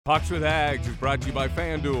Pucks with Haggs is brought to you by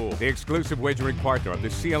FanDuel, the exclusive wagering partner of the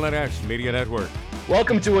CLNS Media Network.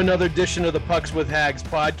 Welcome to another edition of the Pucks with Haggs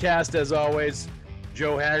podcast. As always,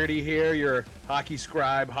 Joe Haggerty here, your hockey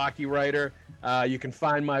scribe, hockey writer. You can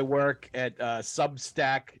find my work at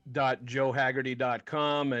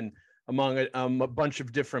substack.joehaggerty.com and among a bunch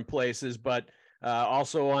of different places, but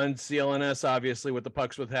also on CLNS, obviously, with the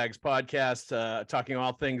Pucks with Haggs podcast, talking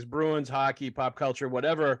all things Bruins, hockey, pop culture,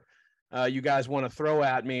 whatever you guys want to throw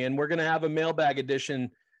at me. And we're going to have a mailbag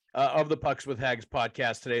edition of the Pucks with Haggs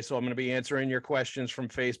podcast today. So I'm going to be answering your questions from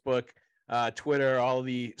Facebook, Twitter, all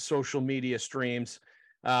the social media streams.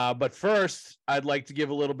 But first, I'd like to give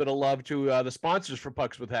a little bit of love to the sponsors for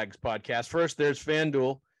Pucks with Haggs podcast. First, there's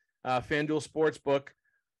FanDuel, FanDuel Sportsbook,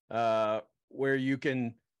 where you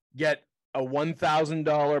can get a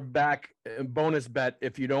 $1,000 back bonus bet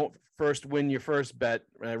if you don't first win your first bet.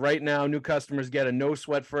 Right now, new customers get a no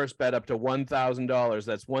sweat first bet up to $1,000.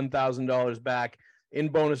 That's $1,000 back in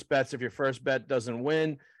bonus bets if your first bet doesn't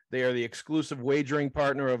win. They are the exclusive wagering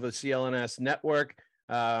partner of the CLNS network.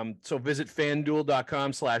 So visit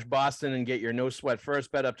fanduel.com/Boston and get your no sweat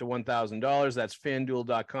first bet up to $1,000. That's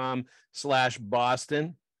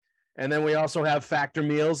fanduel.com/Boston. And then we also have Factor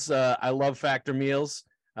Meals. I love Factor Meals.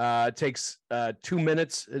 It takes 2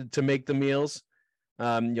 minutes to make the meals.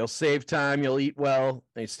 You'll save time, you'll eat well,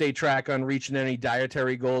 and stay track on reaching any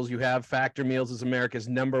dietary goals you have. Factor Meals is America's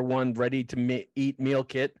 #1 ready-to-eat meal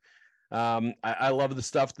kit. I love the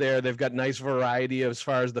stuff there. They've got nice variety as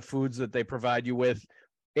far as the foods that they provide you with,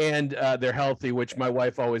 and they're healthy, which my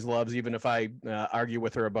wife always loves, even if I argue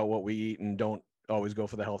with her about what we eat and don't always go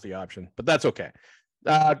for the healthy option. But that's okay.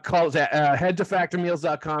 Head to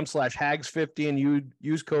factormeals.com/Haggs50 and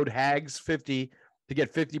use code Haggs50 to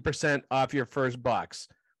get 50% off your first box.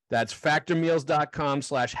 That's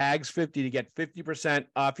factormeals.com/Haggs50 to get 50%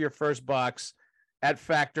 off your first box at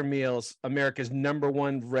Factor Meals, America's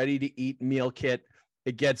 #1 ready-to-eat meal kit.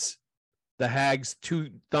 It gets the Haggs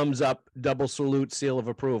 2 thumbs up, double salute, seal of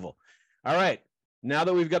approval. All right, now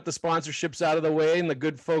that we've got the sponsorships out of the way and the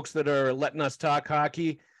good folks that are letting us talk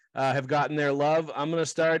hockey have gotten their love, I'm going to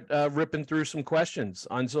start ripping through some questions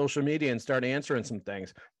on social media and start answering some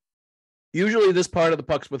things. Usually this part of the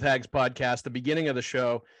Pucks with Haggs podcast, the beginning of the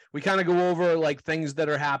show, we kind of go over like things that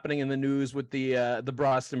are happening in the news with the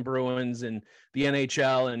Boston Bruins and the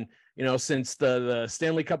NHL. And, you know, since the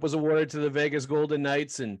Stanley Cup was awarded to the Vegas Golden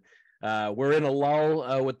Knights and we're in a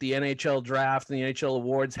lull with the NHL draft and the NHL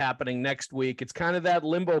awards happening next week, it's kind of that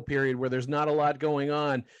limbo period where there's not a lot going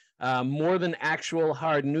on. More than actual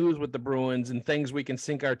hard news with the Bruins and things we can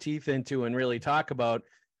sink our teeth into and really talk about.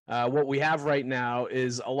 What we have right now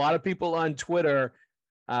is a lot of people on Twitter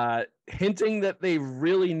hinting that they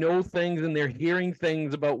really know things and they're hearing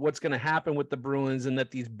things about what's going to happen with the Bruins and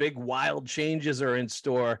that these big wild changes are in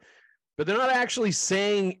store. But they're not actually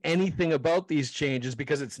saying anything about these changes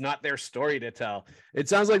because it's not their story to tell. It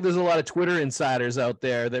sounds like there's a lot of Twitter insiders out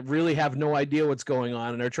there that really have no idea what's going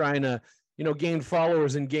on and are trying to, you know, gain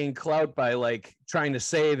followers and gain clout by like trying to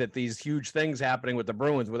say that these huge things happening with the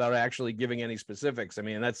Bruins without actually giving any specifics. I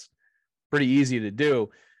mean, that's pretty easy to do.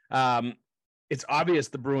 It's obvious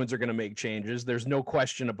the Bruins are going to make changes. There's no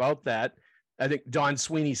question about that. I think Don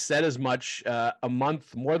Sweeney said as much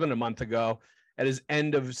more than a month ago at his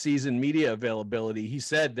end of season media availability. He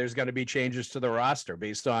said there's going to be changes to the roster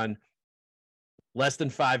based on less than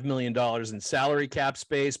 $5 million in salary cap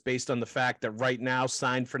space, based on the fact that right now,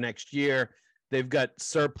 signed for next year, they've got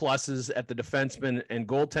surpluses at the defenseman and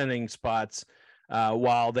goaltending spots,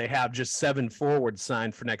 while they have just 7 forwards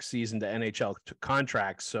signed for next season to NHL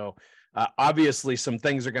contracts. So obviously some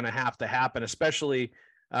things are going to happen, especially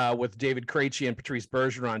with David Krejci and Patrice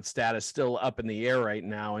Bergeron status still up in the air right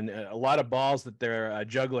now. And a lot of balls that they're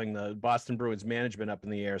juggling, the Boston Bruins management up in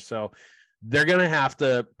the air. So they're going to have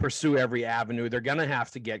to pursue every avenue. They're going to have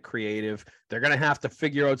to get creative. They're going to have to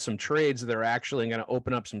figure out some trades that are actually going to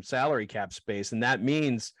open up some salary cap space. And that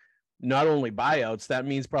means not only buyouts, that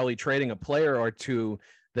means probably trading a player or two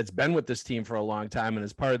that's been with this team for a long time and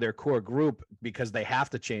is part of their core group, because they have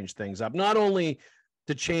to change things up, not only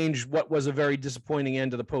to change what was a very disappointing end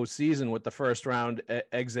to the postseason with the first round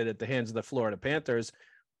exit at the hands of the Florida Panthers,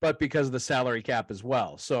 but because of the salary cap as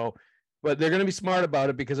well. So, but they're going to be smart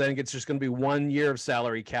about it, because I think it's just going to be 1 year of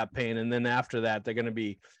salary cap pain. And then after that, they're going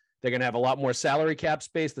to have a lot more salary cap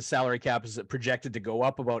space. The salary cap is projected to go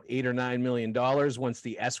up about $8 or $9 million once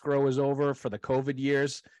the escrow is over for the COVID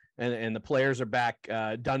years. And the players are back,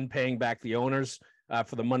 done paying back the owners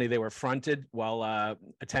for the money they were fronted while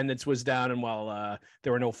attendance was down and while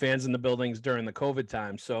there were no fans in the buildings during the COVID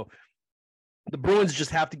time. So the Bruins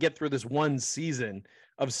just have to get through this one season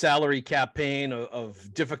of salary cap pain,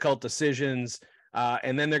 of difficult decisions.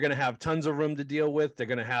 And then they're going to have tons of room to deal with. They're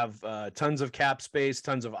going to have tons of cap space,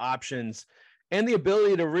 tons of options, and the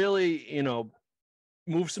ability to really,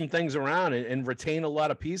 move some things around and retain a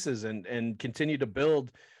lot of pieces and continue to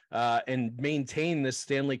build and maintain this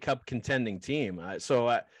Stanley Cup contending team.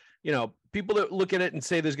 People that look at it and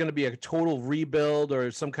say there's going to be a total rebuild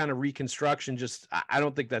or some kind of reconstruction, I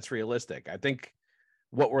don't think that's realistic. I think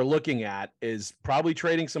what we're looking at is probably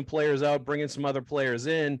trading some players out, bringing some other players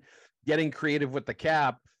in, getting creative with the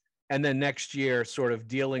cap, and then next year sort of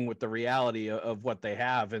dealing with the reality of what they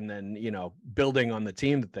have, and then, building on the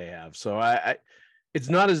team that they have. So it's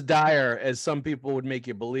not as dire as some people would make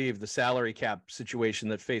you believe, the salary cap situation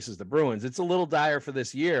that faces the Bruins. It's a little dire for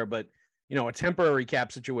this year, but a temporary cap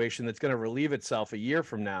situation that's going to relieve itself a year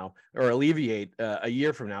from now, or alleviate a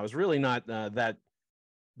year from now, is really not that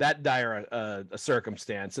dire a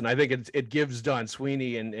circumstance. And I think it gives Don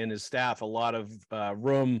Sweeney and his staff a lot of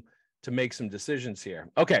room to make some decisions here.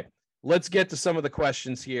 Okay, let's get to some of the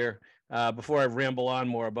questions here before I ramble on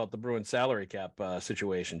more about the Bruins salary cap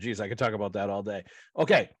situation. Geez, I could talk about that all day.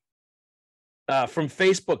 Okay, from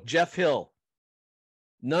Facebook, Jeff Hill.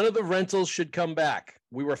 None of the rentals should come back.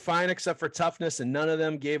 We were fine except for toughness, and none of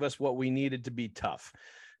them gave us what we needed to be tough.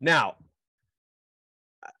 Now,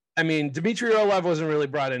 I mean, Dmitry Orlov wasn't really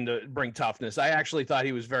brought in to bring toughness. I actually thought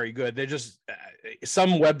he was very good. They just,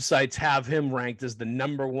 some websites have him ranked as the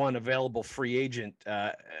 #1 available free agent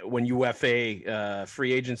when UFA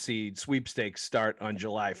free agency sweepstakes start on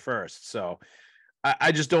July 1st. So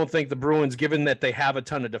I just don't think the Bruins, given that they have a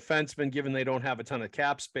ton of defensemen, given they don't have a ton of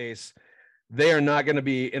cap space, they are not going to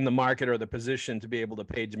be in the market or the position to be able to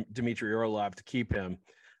pay Dmitry Orlov to keep him.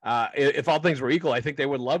 If all things were equal, I think they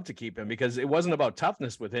would love to keep him, because it wasn't about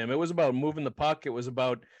toughness with him. It was about moving the puck. It was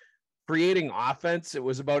about creating offense. It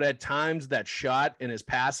was about, at times, that shot in his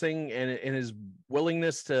passing and in his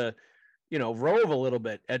willingness to, rove a little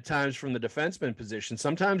bit at times from the defenseman position.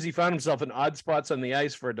 Sometimes he found himself in odd spots on the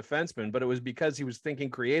ice for a defenseman, but it was because he was thinking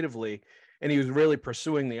creatively and he was really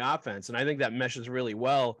pursuing the offense. And I think that meshes really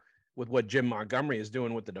well with what Jim Montgomery is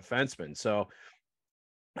doing with the defenseman. So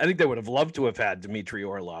I think they would have loved to have had Dmitry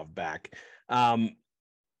Orlov back. Tyler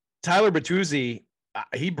Bertuzzi,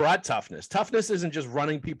 he brought toughness. Toughness isn't just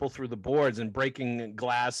running people through the boards and breaking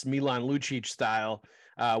glass, Milan Lucic style,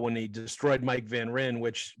 when he destroyed Mike Van Ryn,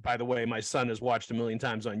 which, by the way, my son has watched a million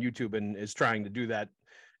times on YouTube and is trying to do that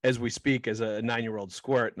as we speak as a 9-year-old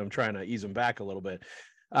squirt, and I'm trying to ease him back a little bit.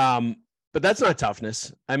 But that's not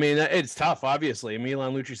toughness. I mean, it's tough, obviously.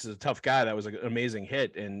 Milan Lucic is a tough guy. That was an amazing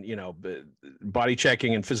hit. And, body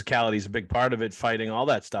checking and physicality is a big part of it, fighting, all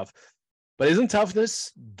that stuff. But isn't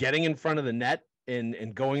toughness getting in front of the net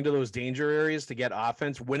and going to those danger areas to get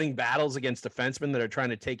offense, winning battles against defensemen that are trying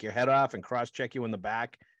to take your head off and cross-check you in the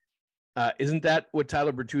back? Isn't that what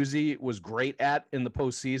Tyler Bertuzzi was great at in the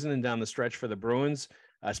postseason and down the stretch for the Bruins,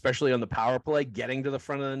 especially on the power play, getting to the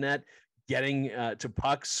front of the net, getting to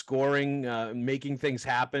pucks, scoring, making things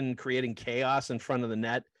happen, creating chaos in front of the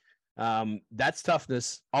net? That's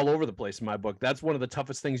toughness all over the place in my book. That's one of the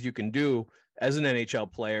toughest things you can do as an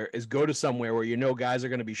NHL player, is go to somewhere where guys are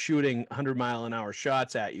going to be shooting 100-mile-an-hour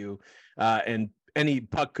shots at you, and any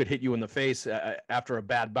puck could hit you in the face after a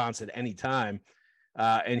bad bounce at any time.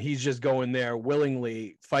 And he's just going there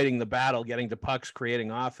willingly, fighting the battle, getting to pucks,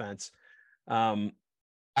 creating offense.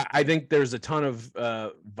 I think there's a ton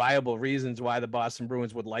of viable reasons why the Boston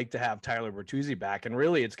Bruins would like to have Tyler Bertuzzi back. And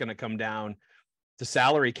really, it's going to come down to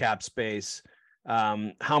salary cap space,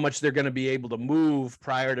 how much they're going to be able to move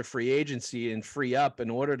prior to free agency and free up in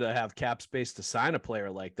order to have cap space to sign a player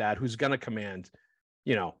like that, who's going to command,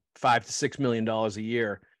 $5 to $6 million a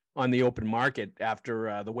year on the open market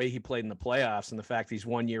after the way he played in the playoffs and the fact he's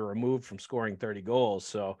 1 year removed from scoring 30 goals.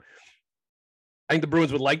 So I think the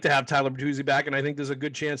Bruins would like to have Tyler Bertuzzi back, and I think there's a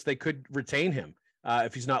good chance they could retain him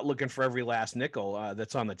if he's not looking for every last nickel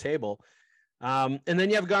that's on the table. And then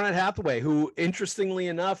you have Garnet Hathaway, who, interestingly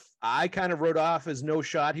enough, I kind of wrote off as no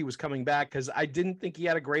shot he was coming back, because I didn't think he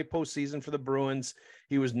had a great postseason for the Bruins.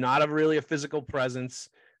 He was not really a physical presence.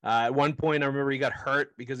 At one point, I remember he got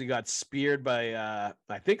hurt because he got speared by,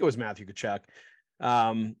 I think it was Matthew Tkachuk,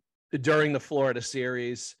 during the Florida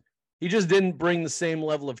series. He just didn't bring the same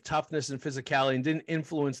level of toughness and physicality and didn't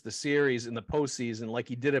influence the series in the postseason like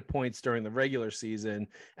he did at points during the regular season.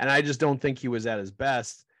 And I just don't think he was at his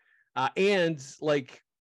best. And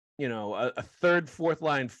a third, fourth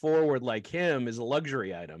line forward like him is a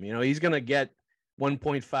luxury item. He's going to get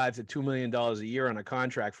 $1.5 to $2 million a year on a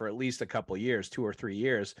contract for at least a couple of years, 2 or 3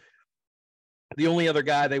 years. The only other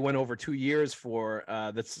guy they went over 2 years for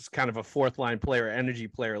that's kind of a fourth line player, energy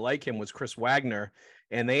player like him, was Chris Wagner.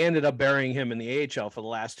 And they ended up burying him in the AHL for the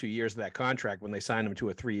last 2 years of that contract when they signed him to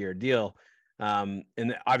a 3-year deal.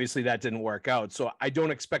 And obviously that didn't work out. So I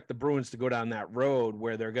don't expect the Bruins to go down that road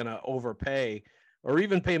where they're going to overpay or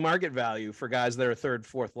even pay market value for guys that are third,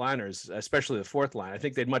 fourth liners, especially the fourth line. I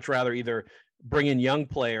think they'd much rather either bring in young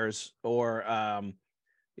players or,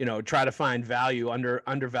 try to find value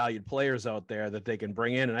undervalued players out there that they can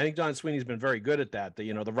bring in. And I think Don Sweeney's been very good at that.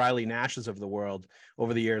 The Riley Nashes of the world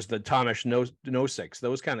over the years, the Tomas Noseks,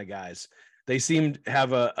 those kind of guys. They seem to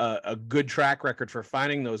have a good track record for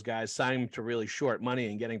finding those guys, signing to really short money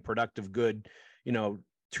and getting productive, good, 1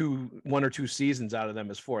 or 2 seasons out of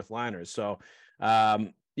them as fourth liners. So,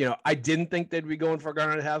 I didn't think they'd be going for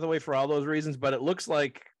Garnet Hathaway for all those reasons, but it looks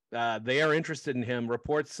like they are interested in him.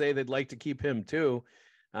 Reports say they'd like to keep him too.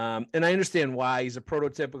 And I understand why. He's a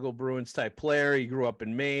prototypical Bruins type player. He grew up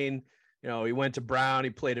in Maine. He went to Brown. He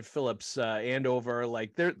played at Phillips, Andover.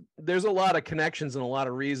 Like there's a lot of connections and a lot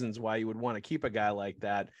of reasons why you would want to keep a guy like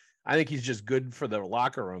that. I think he's just good for the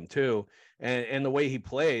locker room too. And the way he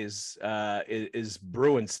plays is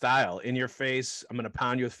Bruin style. In your face. I'm going to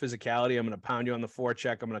pound you with physicality. I'm going to pound you on the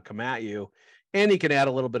forecheck. I'm going to come at you. And he can add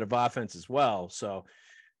a little bit of offense as well. So,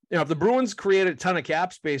 if the Bruins create a ton of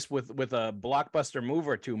cap space with a blockbuster move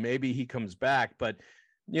or two, maybe he comes back. But,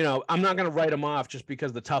 I'm not going to write him off just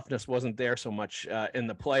because the toughness wasn't there so much in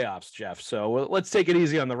the playoffs, Jeff. So let's take it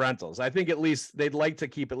easy on the rentals. I think at least they'd like to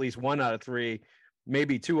keep at least 1 out of 3,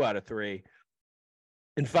 maybe 2 out of 3,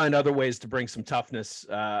 and find other ways to bring some toughness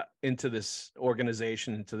into this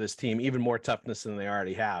organization, into this team, even more toughness than they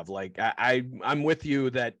already have. Like I'm with you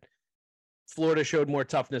that Florida showed more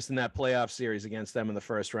toughness in that playoff series against them in the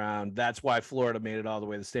first round. That's why Florida made it all the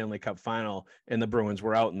way to the Stanley Cup final, and the Bruins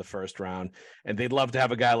were out in the first round. And they'd love to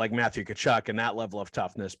have a guy like Matthew Tkachuk and that level of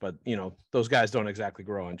toughness, but those guys don't exactly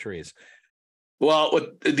grow on trees. Well,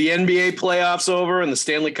 with the NBA playoffs over and the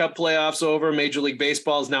Stanley Cup playoffs over, Major League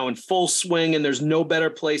Baseball is now in full swing, and there's no better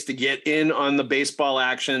place to get in on the baseball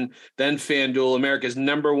action than FanDuel, America's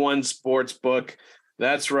 #1 sports book.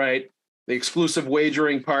 That's right. The exclusive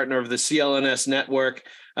wagering partner of the CLNS network.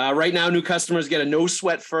 Right now, new customers get a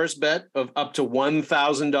no-sweat first bet of up to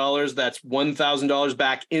 $1,000. That's $1,000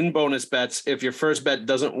 back in bonus bets. If your first bet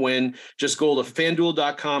doesn't win, just go to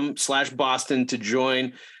FanDuel.com/Boston to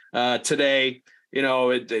join today.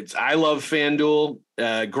 I love FanDuel.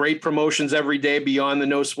 Great promotions every day beyond the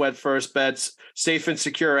no sweat first bets. Safe and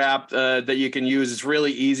secure app that you can use. It's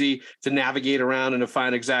really easy to navigate around and to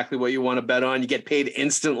find exactly what you want to bet on. You get paid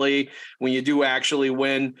instantly when you do actually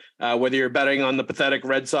win, whether you're betting on the pathetic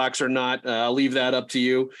Red Sox or not. I'll leave that up to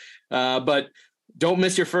you. But don't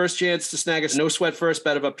miss your first chance to snag a no-sweat first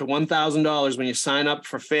bet of up to $1,000 when you sign up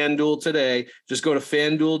for FanDuel today. Just go to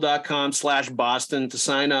FanDuel.com/Boston to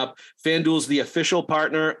sign up. FanDuel's the official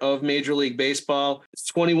partner of Major League Baseball. It's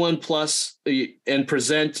 21 plus and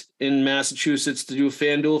present in Massachusetts to do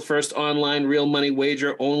FanDuel. First online real money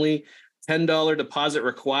wager only. $10 deposit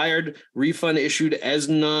required. Refund issued as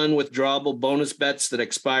non-withdrawable bonus bets that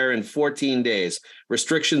expire in 14 days.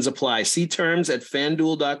 Restrictions apply. See terms at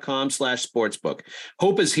FanDuel.com/sportsbook.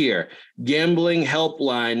 Hope is here. Gambling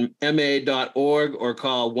helpline, ma.org, or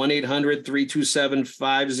call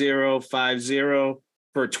 1-800-327-5050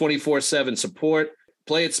 for 24/7 support.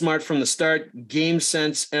 Play it smart from the start.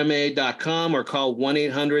 GameSenseMA.com or call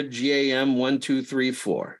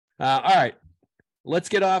 1-800-GAM-1234. All right. Let's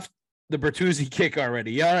get off the Bertuzzi kick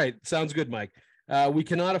already. All right. Sounds good, Mike. We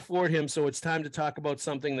cannot afford him, so it's time to talk about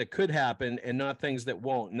something that could happen and not things that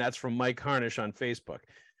won't. And that's from Mike Harnish on Facebook.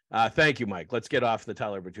 Thank you, Mike. Let's get off the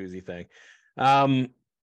Tyler Bertuzzi thing.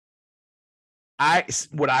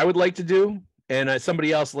 What I would like to do, and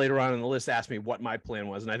somebody else later on in the list asked me what my plan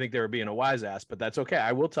was, and I think they were being a wise ass, but that's okay.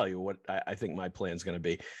 I will tell you what I think my plan is going to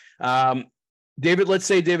be. Let's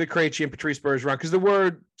say David Krejci and Patrice Bergeron, because there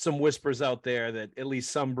were some whispers out there that at least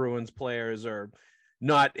some Bruins players are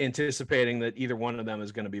not anticipating that either one of them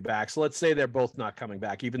is going to be back. So let's say they're both not coming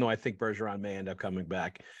back, even though I think Bergeron may end up coming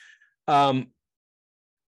back. I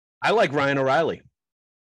like Ryan O'Reilly,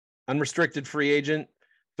 unrestricted free agent,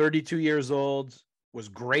 32 years old, was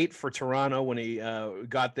great for Toronto when he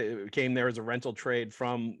came there as a rental trade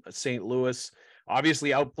from St. Louis.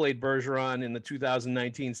 Obviously outplayed Bergeron in the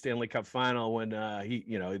 2019 Stanley Cup final when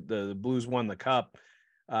the Blues won the cup.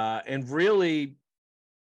 And really,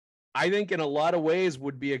 I think in a lot of ways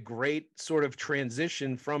would be a great sort of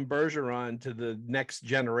transition from Bergeron to the next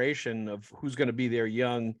generation of who's going to be their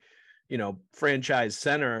young, franchise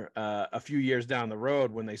center a few years down the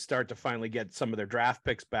road when they start to finally get some of their draft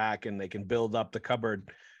picks back and they can build up the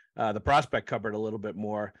cupboard, the prospect cupboard a little bit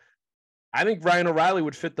more. I think Ryan O'Reilly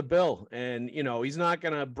would fit the bill. And, he's not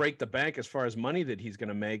going to break the bank as far as money that he's going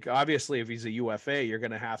to make. Obviously, if he's a UFA, you're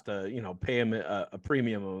going to have to, pay him a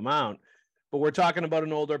premium amount. But we're talking about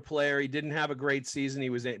an older player. He didn't have a great season. He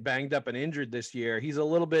was banged up and injured this year. He's a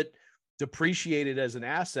little bit depreciated as an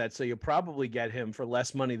asset. So you'll probably get him for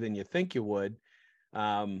less money than you think you would.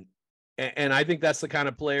 And I think that's the kind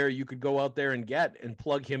of player you could go out there and get and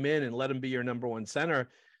plug him in and let him be your number one center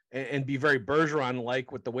and be very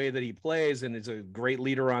Bergeron-like with the way that he plays and is a great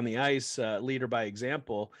leader on the ice, leader by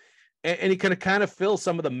example. And he can kind of fill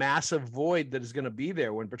some of the massive void that is going to be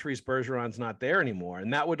there when Patrice Bergeron's not there anymore.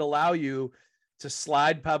 And that would allow you to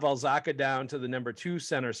slide Pavel Zacha down to the number 2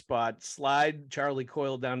 center spot, slide Charlie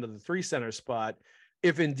Coyle down to the 3 center spot,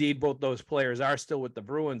 if indeed both those players are still with the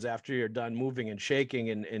Bruins after you're done moving and shaking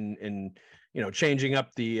and changing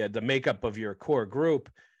up the makeup of your core group.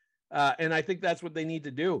 And I think that's what they need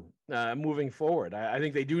to do moving forward. I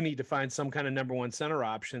think they do need to find some kind of number one center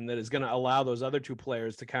option that is going to allow those other 2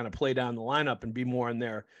 players to kind of play down the lineup and be more in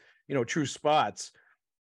their, true spots.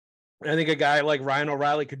 I think a guy like Ryan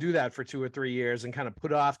O'Reilly could do that for 2 or 3 years and kind of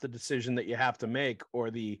put off the decision that you have to make or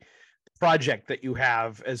the project that you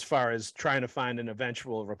have as far as trying to find an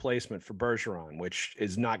eventual replacement for Bergeron, which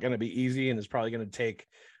is not going to be easy and is probably going to take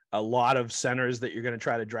a lot of centers that you're going to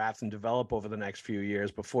try to draft and develop over the next few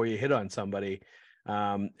years before you hit on somebody.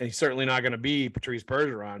 And he's certainly not going to be Patrice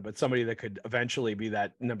Bergeron, but somebody that could eventually be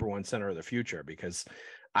that number one center of the future, because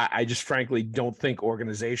I just frankly don't think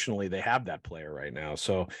organizationally they have that player right now.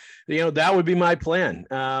 So, that would be my plan.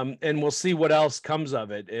 And we'll see what else comes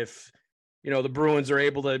of it. If, the Bruins are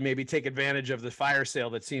able to maybe take advantage of the fire sale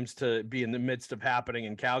that seems to be in the midst of happening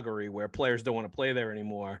in Calgary, where players don't want to play there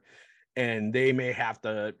anymore. And they may have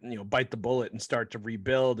to, bite the bullet and start to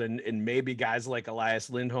rebuild. And maybe guys like Elias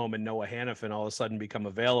Lindholm and Noah Hannafin all of a sudden become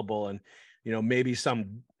available. And, maybe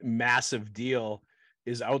some massive deal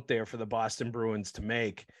is out there for the Boston Bruins to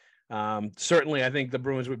make. Certainly, I think the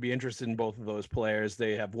Bruins would be interested in both of those players.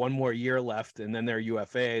 They have 1 more year left and then they're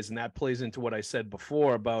UFAs. And that plays into what I said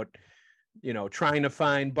before about, trying to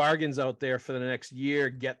find bargains out there for the next year,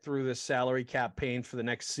 get through this salary cap pain for the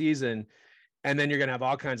next season. And then you're going to have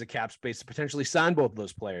all kinds of cap space to potentially sign both of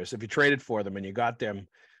those players if you traded for them and you got them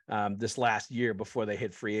this last year before they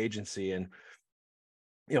hit free agency. And,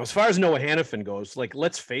 as far as Noah Hannafin goes,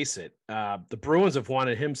 let's face it, the Bruins have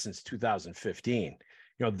wanted him since 2015.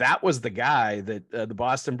 That was the guy that the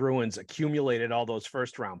Boston Bruins accumulated all those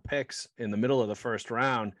first round picks in the middle of the first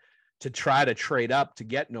round to try to trade up to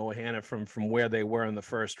get Noah Hannafin from where they were in the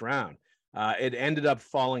first round. It ended up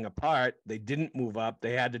falling apart. They didn't move up.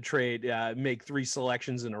 They had to make 3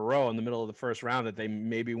 selections in a row in the middle of the first round that they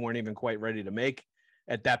maybe weren't even quite ready to make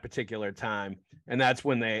at that particular time. And that's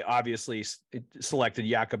when they obviously selected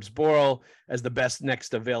Jakub Zboril as the best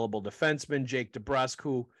next available defenseman, Jake DeBrusk,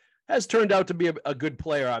 who has turned out to be a good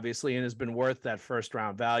player, obviously, and has been worth that first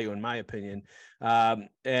round value, in my opinion. And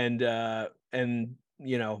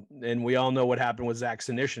we all know what happened with Zach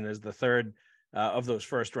Senyshyn as the third of those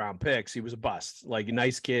first round picks. He was a bust, a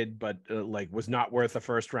nice kid, but was not worth a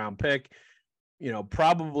first round pick.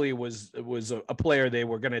 Probably was a player they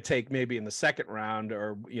were going to take maybe in the second round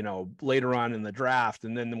or, later on in the draft.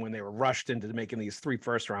 And then when they were rushed into making these 3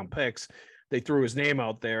 first round picks, they threw his name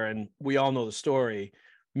out there, and we all know the story.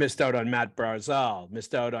 Missed out on Matt Barzal,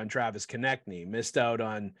 missed out on Travis Konechny, missed out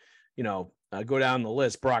on, go down the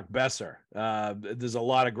list, Brock Besser. There's a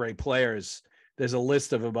lot of great players. There's a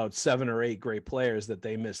list of about 7 or 8 great players that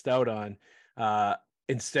they missed out on,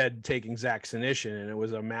 instead taking Zach Senyshyn. And it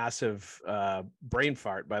was a massive brain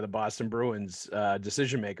fart by the Boston Bruins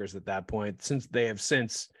decision makers at that point, since they have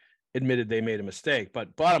since admitted they made a mistake.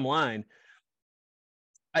 But bottom line,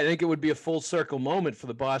 I think it would be a full circle moment for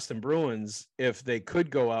the Boston Bruins if they could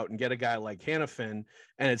go out and get a guy like Hannafin,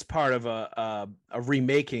 and it's part of a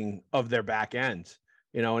remaking of their back end,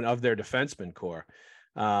 and of their defenseman core.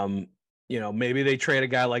 Maybe they trade a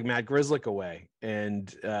guy like Matt Grzelcyk away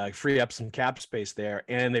and free up some cap space there,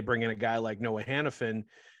 and they bring in a guy like Noah Hannafin,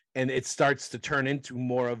 and it starts to turn into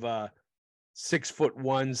more of a 6'1",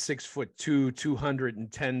 6'2",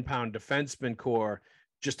 210-pound defenseman core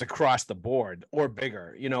just across the board, or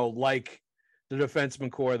bigger, like the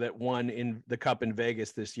defenseman core that won in the Cup in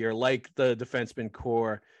Vegas this year, like the defenseman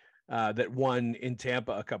core that won in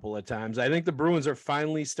Tampa a couple of times. I think the Bruins are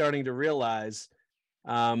finally starting to realize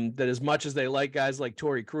that as much as they like guys like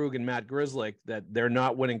Torrey Krug and Matt Grzelcyk, that they're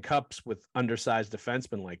not winning cups with undersized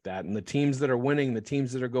defensemen like that. And the teams that are winning, the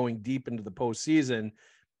teams that are going deep into the postseason,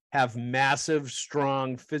 have massive,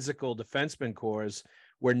 strong, physical defenseman cores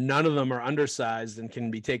where none of them are undersized and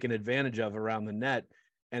can be taken advantage of around the net.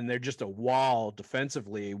 and they're just a wall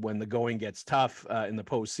defensively when the going gets tough in the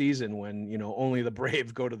postseason, when, you know, only the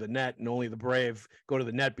brave go to the net, and only the brave go to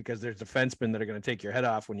the net because there's defensemen that are going to take your head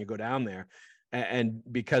off when you go down there. And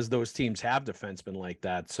because those teams have defensemen like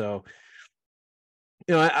that. So,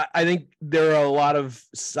 you know, I think there are a lot of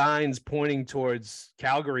signs pointing towards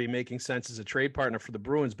Calgary making sense as a trade partner for the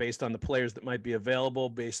Bruins based on the players that might be available,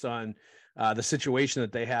 based on the situation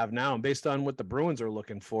that they have now, and based on what the Bruins are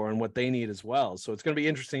looking for and what they need as well. So it's going to be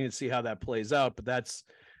interesting to see how that plays out. But that's,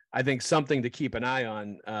 I think, something to keep an eye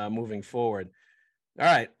on moving forward. All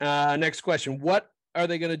right. Next question. What are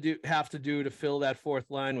they going to have to do to fill that fourth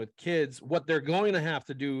line with kids? What they're going to have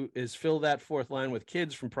to do is fill that fourth line with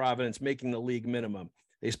kids from Providence, making the league minimum.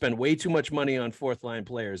 They spend way too much money on fourth line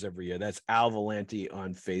players every year. That's Al Valenti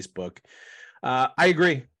on Facebook. I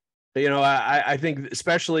agree. You know, I think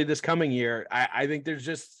especially this coming year, I think there's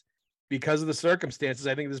just, because of the circumstances,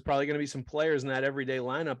 I think there's probably going to be some players in that everyday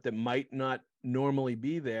lineup that might not normally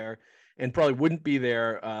be there, and probably wouldn't be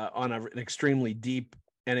there on an extremely deep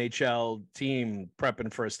NHL team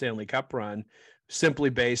prepping for a Stanley Cup run,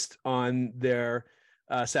 simply based on their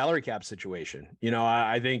salary cap situation. You know,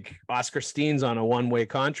 I think Oscar Steen's on a one-way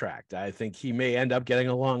contract. I think he may end up getting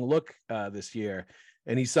a long look this year,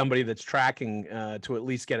 and he's somebody that's tracking to at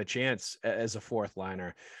least get a chance as a fourth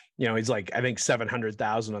liner. You know, he's like, I think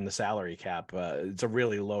 700,000 on the salary cap. It's a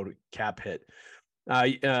really low cap hit.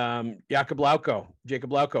 Jacob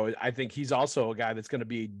Lauko, I think he's also a guy that's going to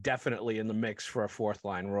be definitely in the mix for a fourth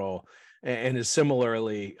line role, and is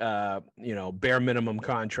similarly, you know, bare minimum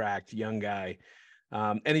contract, young guy.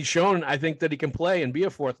 And he's shown, I think, that he can play and be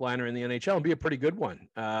a fourth liner in the NHL and be a pretty good one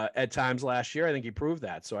at times last year. I think he proved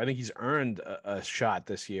that. So I think he's earned a shot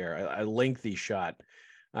this year, a lengthy shot,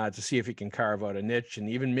 to see if he can carve out a niche and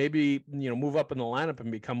even maybe, you know, move up in the lineup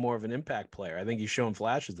and become more of an impact player. I think he's shown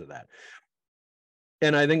flashes of that.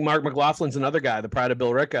 And I think Mark McLaughlin's another guy, the pride of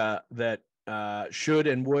Bill Ricca, that should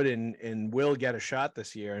and would and will get a shot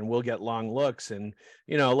this year and will get long looks. And,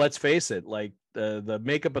 you know, let's face it, like the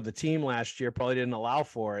makeup of the team last year probably didn't allow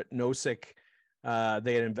for it. Nosek,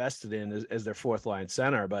 they had invested in as their fourth line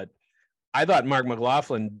center. But I thought Mark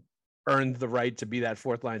McLaughlin earned the right to be that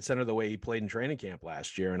fourth line center the way he played in training camp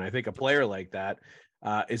last year. And I think a player like that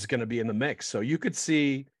is going to be in the mix. So you could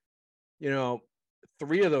see, you know,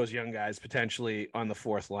 3 of those young guys potentially on the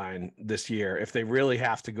fourth line this year if they really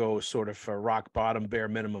have to go sort of for rock bottom bare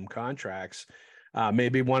minimum contracts.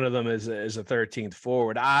 Maybe one of them is a 13th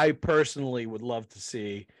forward. I personally would love to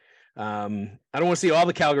see, I don't want to see all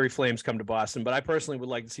the Calgary Flames come to Boston, but I personally would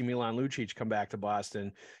like to see Milan Lucic come back to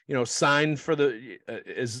Boston, you know, sign for the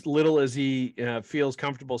as little as he feels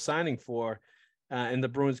comfortable signing for, and the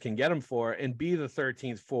Bruins can get him for, and be the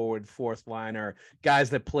 13th forward, fourth liner, guy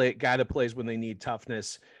that plays when they need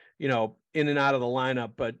toughness, you know, in and out of the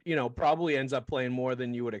lineup, but, you know, probably ends up playing more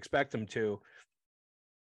than you would expect him to,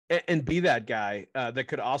 and be that guy that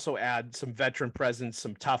could also add some veteran presence,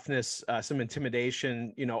 some toughness, some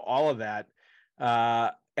intimidation, you know, all of that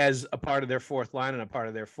as a part of their fourth line and a part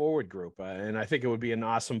of their forward group. And I think it would be an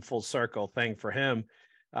awesome full circle thing for him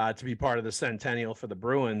to be part of the centennial for the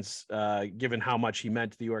Bruins, given how much he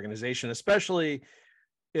meant to the organization, especially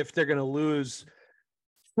if they're going to lose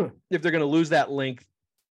that link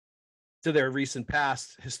to their recent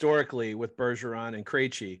past historically with Bergeron and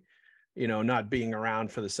Krejci, you know, not being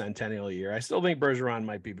around for the centennial year. I still think Bergeron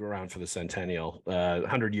might be around for the centennial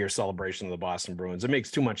 100-year celebration of the Boston Bruins. It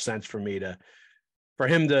makes too much sense for me for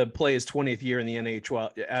him to play his 20th year in the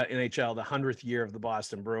NHL, the 100th year of the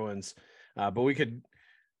Boston Bruins. But we could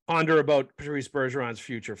ponder about Patrice Bergeron's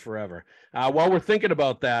future forever. While we're thinking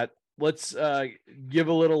about that, let's give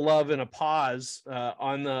a little love and a pause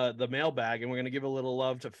on the mailbag, and we're going to give a little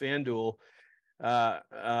love to FanDuel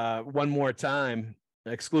one more time,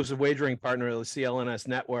 exclusive wagering partner of the CLNS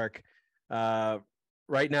network.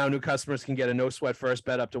 Right now, new customers can get a no-sweat first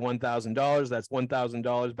bet up to $1,000. That's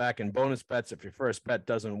 $1,000 back in bonus bets if your first bet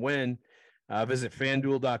doesn't win. Visit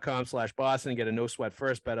fanduel.com/Boston and get a no sweat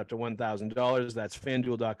first bet up to $1,000. That's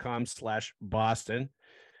fanduel.com/Boston.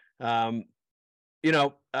 You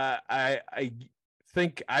know, I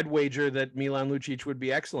think I'd wager that Milan Lucic would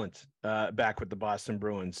be excellent back with the Boston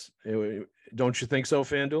Bruins. Don't you think so,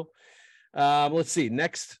 FanDuel? Let's see.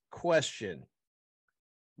 Next question.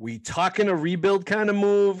 We talking a rebuild kind of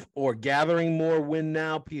move or gathering more win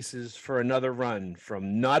now pieces for another run?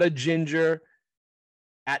 From Not a Ginger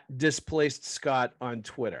at Displaced Scott on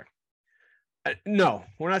Twitter. No,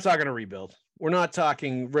 we're not talking a rebuild. We're not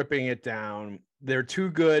talking ripping it down. They're too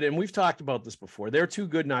good, and we've talked about this before. They're too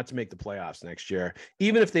good not to make the playoffs next year,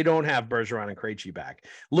 even if they don't have Bergeron and Krejci back.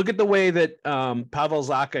 Look at the way that Pavel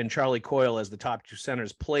Zacha and Charlie Coyle, as the top two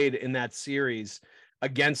centers, played in that series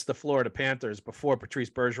against the Florida Panthers before Patrice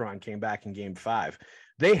Bergeron came back in Game 5.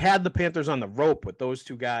 They had the Panthers on the rope with those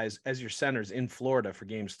two guys as your centers in Florida for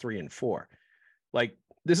Games 3 and 4. Like,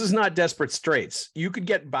 this is not desperate straits. You could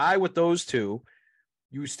get by with those two.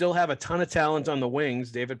 You still have a ton of talent on the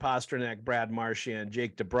wings, David Pastrnak, Brad Marchand,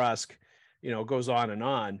 Jake DeBrusk, goes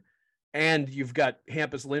on. And you've got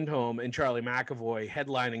Hampus Lindholm and Charlie McAvoy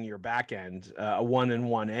headlining your back end, a 1 and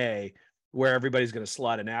 1A, where everybody's going to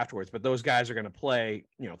slot in afterwards. But those guys are going to play,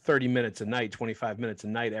 30 minutes a night, 25 minutes a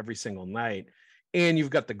night, every single night. And you've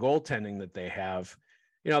got the goaltending that they have.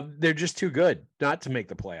 They're just too good not to make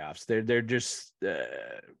the playoffs. They're just,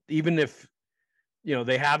 even if,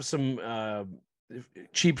 they have some,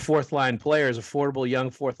 cheap fourth line players, affordable young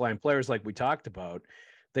fourth line players like we talked about,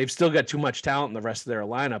 they've still got too much talent in the rest of their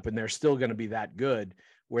lineup, and they're still going to be that good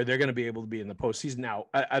where they're going to be able to be in the postseason. Now,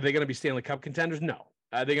 are they going to be Stanley Cup contenders? No.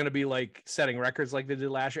 Are they going to be like setting records like they did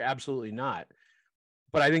last year? Absolutely not.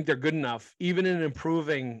 But I think they're good enough, even in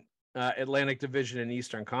improving Atlantic Division and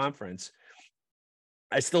Eastern Conference.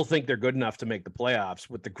 I still think they're good enough to make the playoffs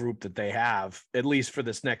with the group that they have, at least for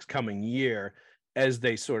this next coming year, as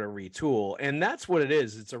they sort of retool. And that's what it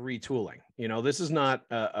is. It's a retooling. This is not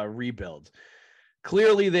a rebuild.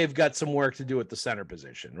 Clearly, they've got some work to do at the center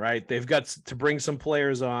position, right? They've got to bring some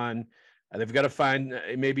players on. They've got to find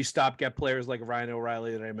maybe stopgap players like Ryan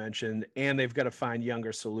O'Reilly that I mentioned, and they've got to find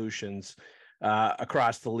younger solutions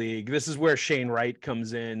across the league. This is where Shane Wright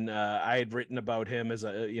comes in. I had written about him as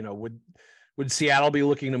would Seattle be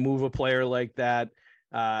looking to move a player like that?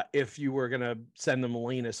 If you were going to send them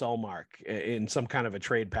Linus Ullmark in some kind of a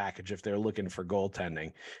trade package, if they're looking for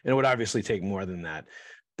goaltending, and it would obviously take more than that,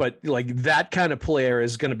 but like that kind of player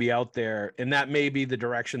is going to be out there, and that may be the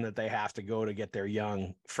direction that they have to go to get their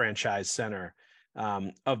young franchise center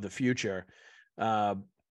of the future. And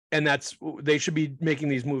they should be making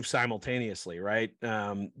these moves simultaneously, right?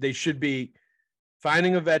 They should be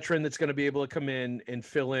finding a veteran that's going to be able to come in and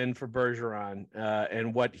fill in for Bergeron,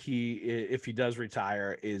 and what if he does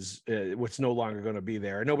retire, is what's no longer going to be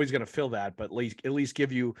there. And nobody's going to fill that, but at least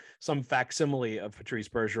give you some facsimile of Patrice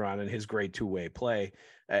Bergeron and his great two-way play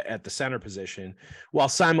at the center position, while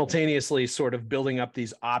simultaneously sort of building up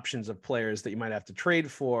these options of players that you might have to trade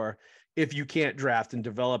for if you can't draft and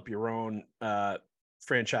develop your own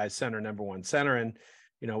franchise center, number one center. And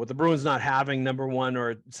with the Bruins not having number 1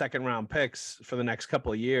 or second round picks for the next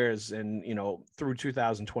couple of years, and, through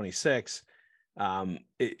 2026,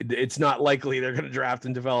 it's not likely they're going to draft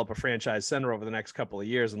and develop a franchise center over the next couple of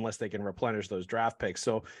years unless they can replenish those draft picks.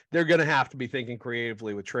 So they're going to have to be thinking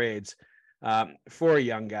creatively with trades for a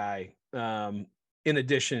young guy, in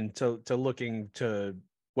addition to looking to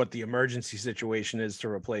what the emergency situation is to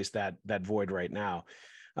replace that void right now.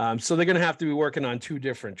 So they're going to have to be working on two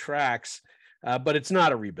different tracks. But it's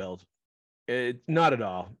not a rebuild. Not at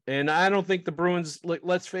all. And I don't think the Bruins,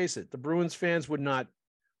 let's face it, the Bruins fans would not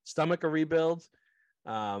stomach a rebuild.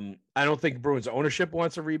 I don't think Bruins ownership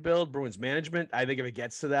wants a rebuild. Bruins management, I think if it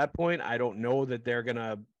gets to that point, I don't know that they're going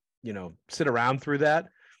to, sit around through that.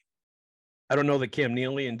 I don't know that Cam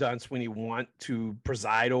Neely and Don Sweeney want to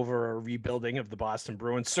preside over a rebuilding of the Boston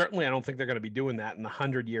Bruins. Certainly, I don't think they're going to be doing that in the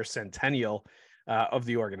 100-year centennial of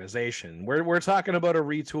the organization. We're talking about a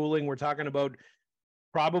retooling. We're talking about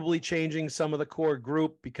probably changing some of the core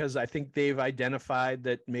group, because I think they've identified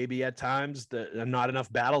that maybe at times not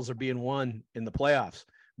enough battles are being won in the playoffs.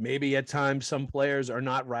 Maybe at times some players are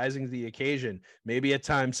not rising to the occasion. Maybe at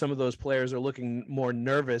times some of those players are looking more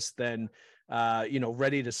nervous than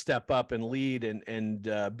ready to step up and lead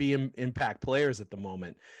and be impact players at the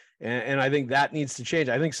moment. And I think that needs to change.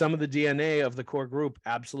 I think some of the DNA of the core group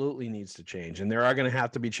absolutely needs to change. And there are going to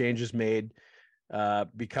have to be changes made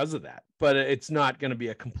because of that. But it's not going to be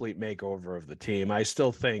a complete makeover of the team. I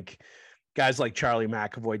still think guys like Charlie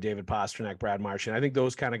McAvoy, David Pastrnak, Brad Marchand, I think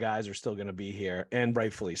those kind of guys are still going to be here, and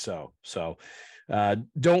rightfully so. So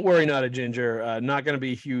don't worry, not a ginger. Not going to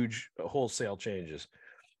be huge wholesale changes.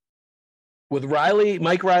 With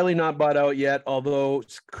Mike Riley not bought out yet, although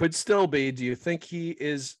could still be, do you think he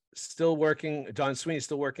is still working? Don Sweeney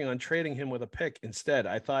still working on trading him with a pick instead?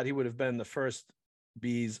 I thought he would have been the first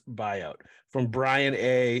Bees buyout. From Brian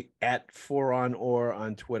A at 4on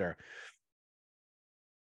on Twitter.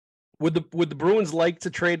 Would the Bruins like to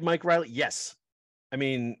trade Mike Riley? Yes. I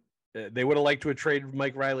mean, they would have liked to have traded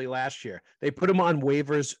Mike Riley last year. They put him on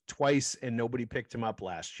waivers twice and nobody picked him up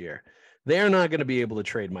last year. They're not going to be able to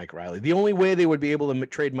trade Mike Riley. The only way they would be able to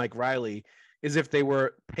trade Mike Riley is if they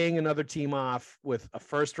were paying another team off with a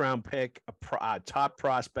first-round pick, a top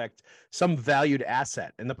prospect, some valued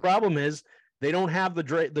asset. And the problem is they don't have the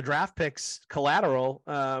draft picks collateral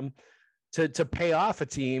to pay off a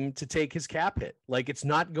team to take his cap hit. Like, it's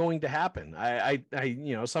not going to happen. I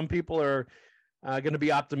some people are going to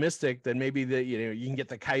be optimistic that maybe you can get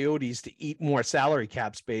the Coyotes to eat more salary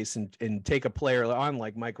cap space and take a player on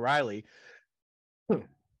like Mike Riley.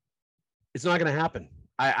 It's not going to happen.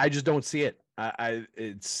 I just don't see it.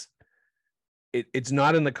 It's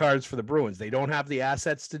not in the cards for the Bruins. They don't have the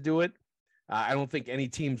assets to do it. I don't think any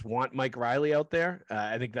teams want Mike Riley out there.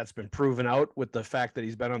 I think that's been proven out with the fact that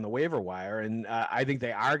he's been on the waiver wire. And I think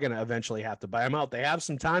they are going to eventually have to buy him out. They have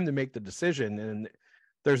some time to make the decision, and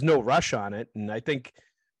there's no rush on it. And I think,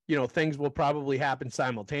 things will probably happen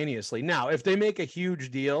simultaneously. Now, if they make a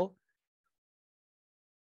huge deal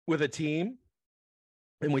with a team,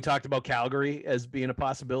 and we talked about Calgary as being a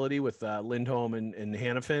possibility with Lindholm and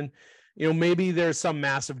Hanifin, maybe there's some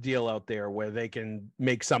massive deal out there where they can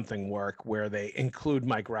make something work, where they include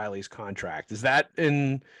Mike Riley's contract. Is that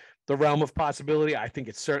in the realm of possibility? I think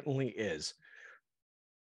it certainly is.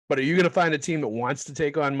 But are you going to find a team that wants to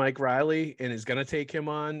take on Mike Riley and is going to take him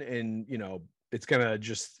on, and, it's going to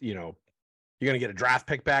just, you're going to get a draft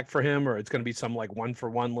pick back for him, or it's going to be some like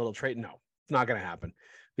 1-for-1 little trade? No, it's not going to happen.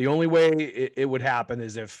 The only way it would happen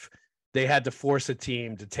is if they had to force a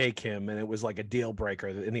team to take him and it was like a deal breaker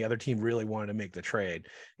and the other team really wanted to make the trade.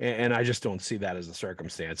 And I just don't see that as a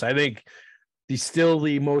circumstance. I think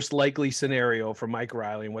the most likely scenario for Mike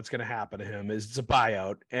Riley and what's going to happen to him is it's a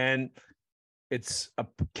buyout, and it's a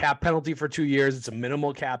cap penalty for 2 years. It's a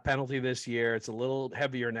minimal cap penalty this year. It's a little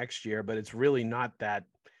heavier next year, but it's really not that.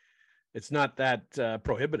 It's not that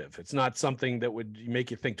prohibitive. It's not something that would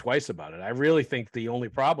make you think twice about it. I really think the only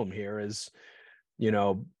problem here is,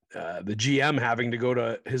 the GM having to go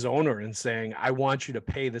to his owner and saying, I want you to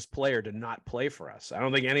pay this player to not play for us. I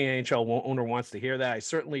don't think any NHL owner wants to hear that. I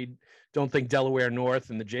certainly don't think Delaware North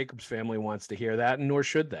and the Jacobs family wants to hear that, and nor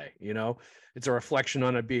should they. It's a reflection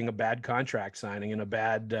on it being a bad contract signing and a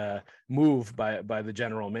bad move by the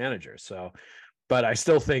general manager. So, but I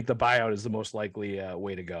still think the buyout is the most likely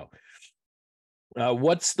way to go.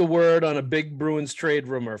 What's the word on a big Bruins trade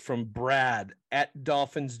rumor from Brad at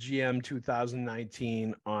Dolphins GM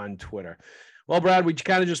 2019 on Twitter? Well, Brad, we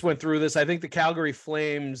kind of just went through this. I think the Calgary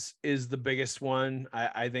Flames is the biggest one.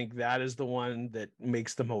 I think that is the one that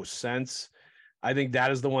makes the most sense. I think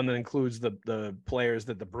that is the one that includes the players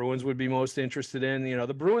that the Bruins would be most interested in.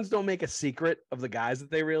 The Bruins don't make a secret of the guys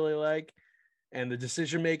that they really like, and the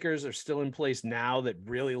decision makers are still in place now that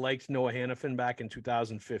really liked Noah Hanifin back in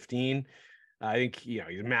 2015. I think, he's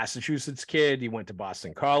a Massachusetts kid. He went to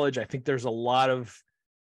Boston College. I think there's a lot of,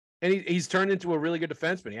 and he's turned into a really good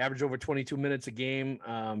defenseman. He averaged over 22 minutes a game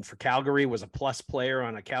for Calgary, was a plus player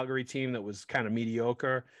on a Calgary team that was kind of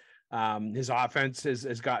mediocre. His offense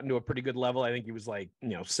has gotten to a pretty good level. I think he was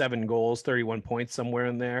 7 goals, 31 points, somewhere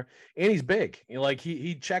in there. And he's big.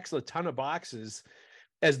 He checks a ton of boxes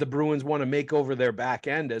as the Bruins want to make over their back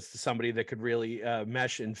end as to somebody that could really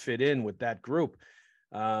mesh and fit in with that group.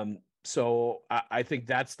 So I think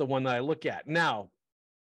that's the one that I look at. Now,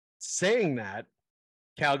 saying that,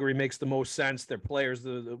 Calgary makes the most sense. Their players,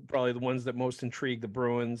 probably the ones that most intrigue the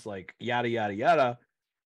Bruins, like yada, yada, yada.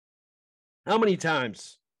 How many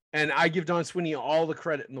times, and I give Don Sweeney all the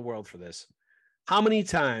credit in the world for this, how many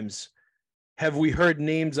times have we heard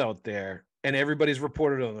names out there and everybody's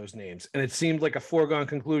reported on those names, and it seemed like a foregone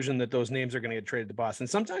conclusion that those names are going to get traded to Boston?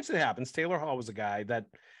 Sometimes it happens. Taylor Hall was a guy that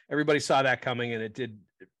everybody saw that coming, and it did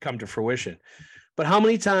come to fruition. But how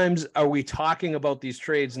many times are we talking about these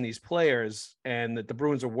trades and these players, and that the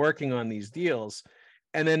Bruins are working on these deals,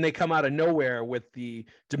 and then they come out of nowhere with the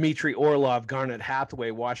Dmitry Orlov, Garnet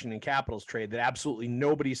Hathaway, Washington Capitals trade that absolutely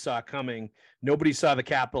nobody saw coming. Nobody saw the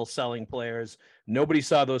Capitals selling players. Nobody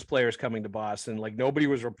saw those players coming to Boston. Nobody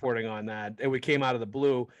was reporting on that. And we came out of the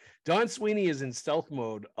blue. Don Sweeney is in stealth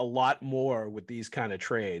mode a lot more with these kind of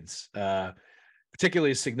trades,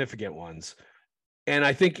 particularly significant ones. And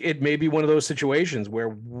I think it may be one of those situations where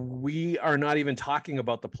we are not even talking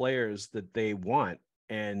about the players that they want.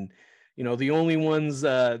 And, the only ones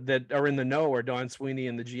that are in the know are Don Sweeney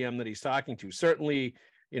and the GM that he's talking to. Certainly,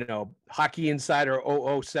 Hockey Insider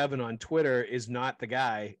 007 on Twitter is not the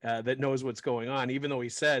guy that knows what's going on, even though he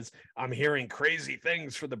says, I'm hearing crazy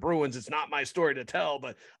things for the Bruins. It's not my story to tell,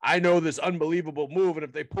 but I know this unbelievable move. And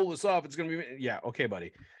if they pull this off, it's going to be, yeah. Okay,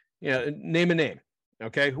 buddy. Name a name.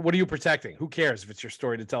 Okay. What are you protecting? Who cares if it's your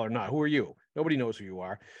story to tell or not? Who are you? Nobody knows who you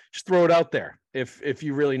are. Just throw it out there if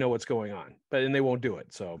you really know what's going on, and they won't do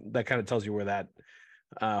it. So that kind of tells you where that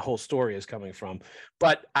whole story is coming from.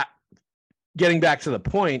 But getting back to the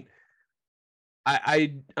point,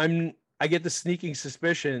 I get the sneaking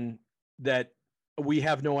suspicion that we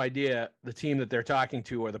have no idea the team that they're talking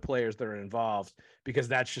to or the players that are involved, because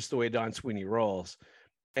that's just the way Don Sweeney rolls.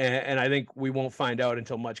 And I think we won't find out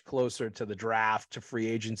until much closer to the draft, to free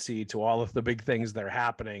agency, to all of the big things that are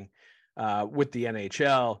happening with the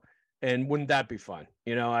NHL. And wouldn't that be fun?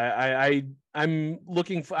 You know, I'm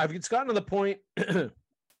looking for, it's gotten to the point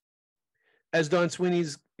as Don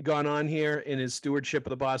Sweeney's gone on here in his stewardship of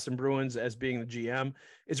the Boston Bruins as being the GM,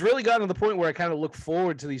 it's really gotten to the point where I kind of look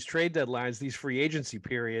forward to these trade deadlines, these free agency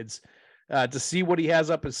periods, to see what he has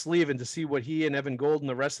up his sleeve and to see what he and Evan Gold and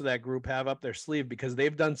the rest of that group have up their sleeve, because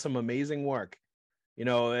they've done some amazing work. You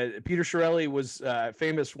know, Peter Chiarelli was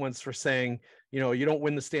famous once for saying, you know, you don't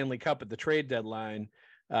win the Stanley Cup at the trade deadline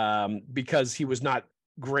because he was not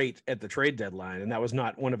great at the trade deadline, and that was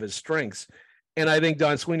not one of his strengths. And I think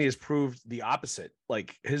Don Sweeney has proved the opposite.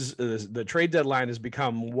 Like the trade deadline has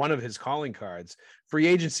become one of his calling cards. Free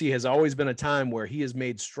agency has always been a time where he has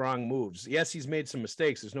made strong moves. Yes, he's made some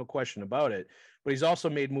mistakes. There's no question about it. But he's also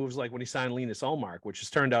made moves like when he signed Linus Ullmark, which has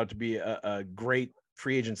turned out to be a great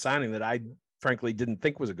free agent signing that I frankly didn't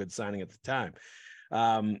think was a good signing at the time.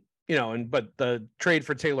 You know, but the trade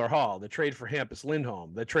for Taylor Hall, the trade for Hampus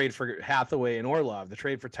Lindholm, the trade for Hathaway and Orlov, the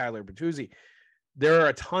trade for Tyler Bertuzzi, there are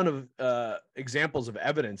a ton of examples of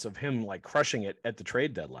evidence of him like crushing it at the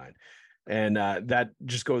trade deadline. And that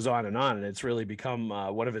just goes on. And it's really become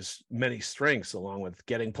one of his many strengths, along with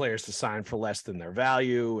getting players to sign for less than their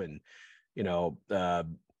value. And, you know,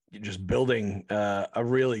 just building a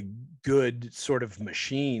really good sort of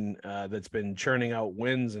machine that's been churning out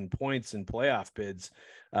wins and points and playoff bids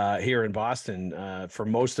here in Boston for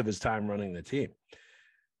most of his time running the team.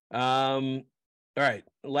 All right.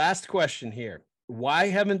 Last question here. Why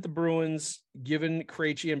haven't the Bruins given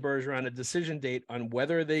Krejci and Bergeron a decision date on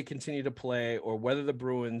whether they continue to play or whether the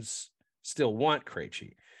Bruins still want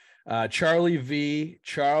Krejci? Charlie V,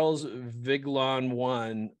 Charles Viglon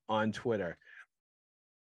 1 on Twitter.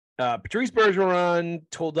 Patrice Bergeron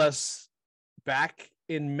told us back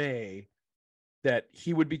in May that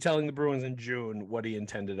he would be telling the Bruins in June what he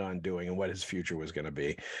intended on doing and what his future was going to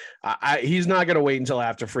be. He's not going to wait until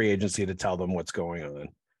after free agency to tell them what's going on.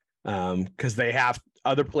 Because they have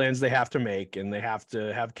other plans they have to make, and they have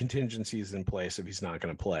to have contingencies in place if he's not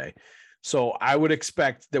going to play. So I would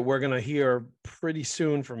expect that we're going to hear pretty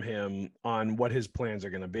soon from him on what his plans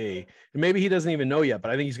are going to be. And maybe he doesn't even know yet,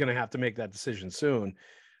 but I think he's going to have to make that decision soon.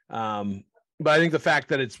 But I think the fact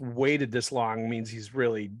that it's waited this long means he's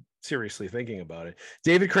really seriously thinking about it.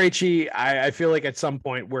 David Krejci, I feel like at some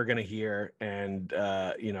point we're going to hear, and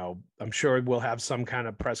you know, I'm sure we'll have some kind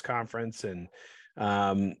of press conference, and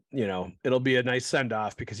you know, it'll be a nice send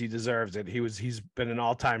off because he deserves it. He's been an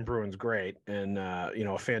all-time Bruins great, and you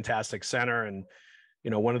know, a fantastic center, and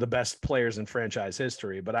you know, one of the best players in franchise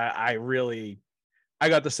history. But I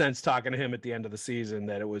got the sense talking to him at the end of the season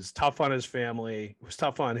that it was tough on his family. It was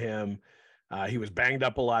tough on him. He was banged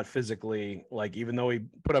up a lot physically. Like, even though he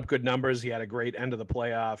put up good numbers, he had a great end of the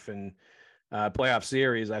playoff and playoff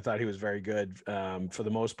series. I thought he was very good for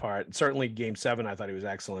the most part. Certainly Game 7, I thought he was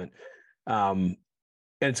excellent. And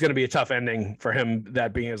it's going to be a tough ending for him,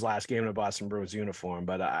 that being his last game in a Boston Bruins uniform,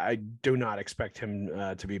 but I do not expect him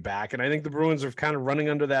to be back. And I think the Bruins are kind of running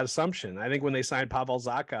under that assumption. I think when they signed Pavel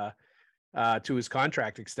Zacha to his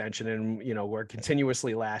contract extension, and, you know, we're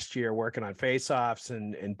continuously last year working on faceoffs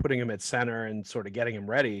and putting him at center and sort of getting him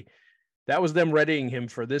ready, that was them readying him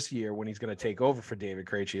for this year when he's going to take over for David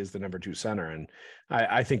Krejci as the number 2 center. And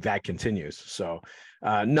I think that continues. So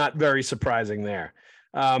not very surprising there.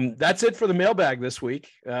 That's it for the mailbag this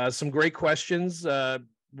week. Some great questions.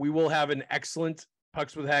 We will have an excellent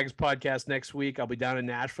Pucks with Haggs podcast next week. I'll be down in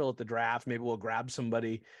Nashville at the draft. Maybe we'll grab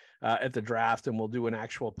somebody at the draft, and we'll do an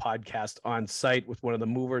actual podcast on site with one of the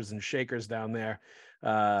movers and shakers down there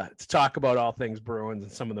to talk about all things Bruins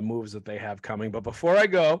and some of the moves that they have coming. But before I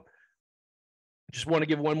go, just want to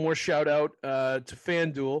give one more shout out to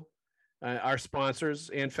FanDuel, our sponsors,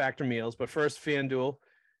 and Factor Meals. But first, FanDuel,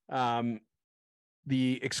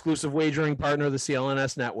 the exclusive wagering partner of the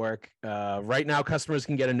CLNS network. Right now, customers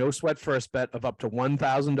can get a no sweat first bet of up to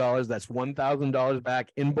 $1,000. That's $1,000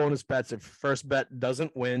 back in bonus bets if first bet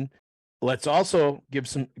doesn't win. Let's also give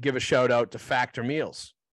a shout out to Factor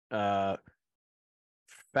Meals.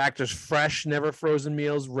 Factor's fresh, never frozen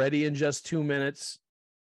meals, ready in just 2 minutes.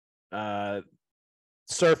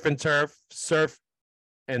 Surf and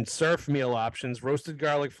surf meal options, roasted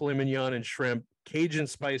garlic filet mignon and shrimp, Cajun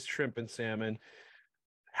spiced shrimp and salmon,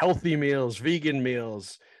 healthy meals, vegan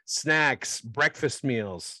meals, snacks, breakfast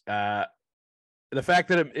meals. the fact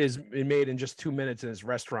that it is made in just 2 minutes and it's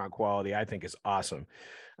restaurant quality, I think is awesome.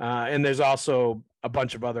 And there's also a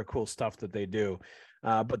bunch of other cool stuff that they do.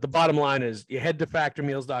 But the bottom line is you head to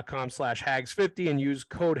factormeals.com/Haggs50 and use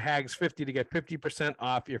code Haggs50 to get 50%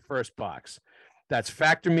 off your first box. That's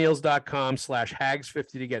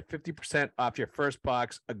factormeals.com/Haggs50 to get 50% off your first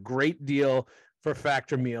box. A great deal for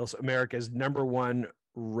Factor Meals, America's #1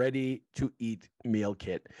 ready-to-eat meal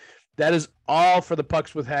kit. That is all for the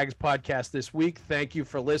Pucks with Haggs podcast this week. Thank you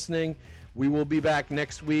for listening. We will be back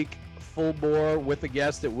next week, full bore with a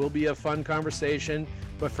guest. It will be a fun conversation.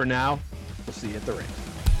 But for now, we'll see you at the rink.